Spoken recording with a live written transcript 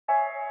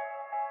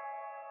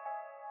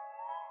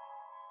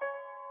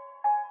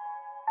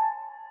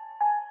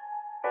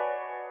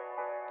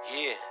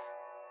Yeah.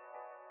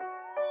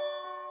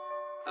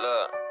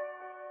 Look.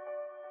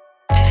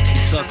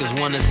 These suckers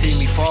wanna see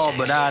me fall,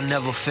 but I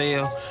never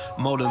fail.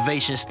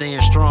 Motivation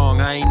staying strong,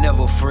 I ain't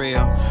never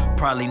frail.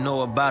 Probably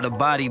know about a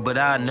body, but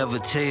I never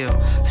tell.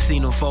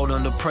 Seen them fold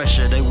under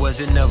pressure, they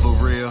wasn't never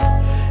real.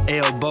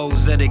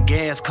 Elbows at the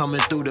gas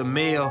coming through the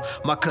mail.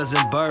 My cousin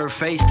Byrd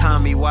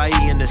FaceTime me while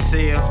he in the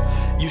cell.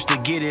 Used to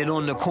get it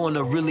on the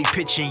corner, really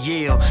pitch and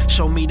yell.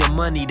 Show me the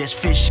money, that's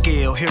fish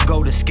scale, here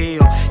go the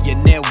scale. Your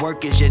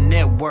network is your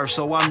net worth,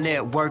 so I'm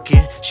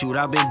networking. Shoot,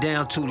 I've been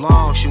down too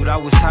long, shoot, I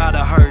was tired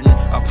of hurting.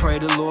 I pray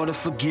the Lord to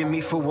forgive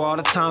me for all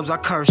the times I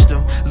cursed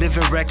him.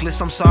 Living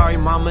reckless, I'm sorry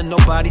mama,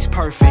 nobody's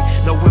perfect.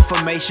 No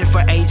information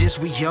for agents,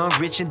 we young,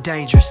 rich and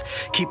dangerous.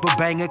 Keep a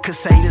banger,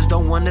 cause haters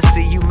don't wanna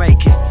see you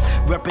make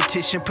it.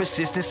 Repetition,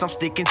 persistence, I'm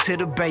sticking to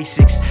the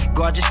basics.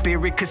 Guard your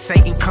spirit, cause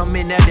Satan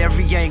coming at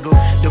every angle.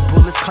 The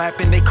bullets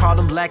clapping, they call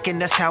them lacking,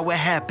 that's how it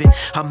happened.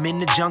 I'm in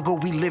the jungle,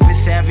 we living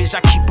savage,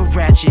 I keep a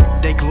ratchet.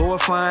 They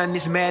glorifying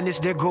this madness,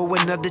 there go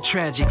another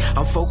tragic.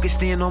 I'm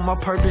focused in on my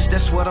purpose,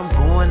 that's what I'm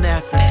going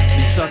after.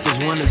 These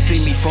suckers wanna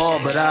see me fall,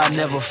 but I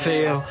never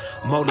fail.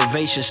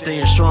 Motivation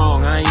staying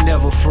strong, I ain't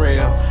never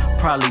frail.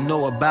 Probably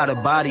know about a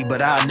body,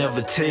 but I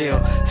never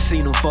tell.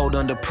 Seen them fold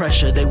under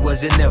pressure, they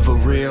wasn't never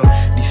real.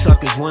 These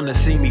suckers wanna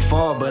see me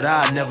fall, but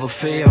I never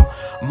fail.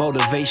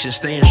 Motivation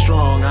staying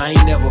strong, I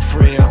ain't never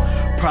frail.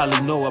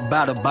 Probably know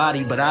about a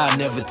body, but I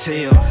never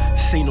tell.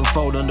 Seen them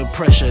fold under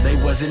pressure, they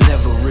wasn't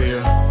never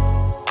real.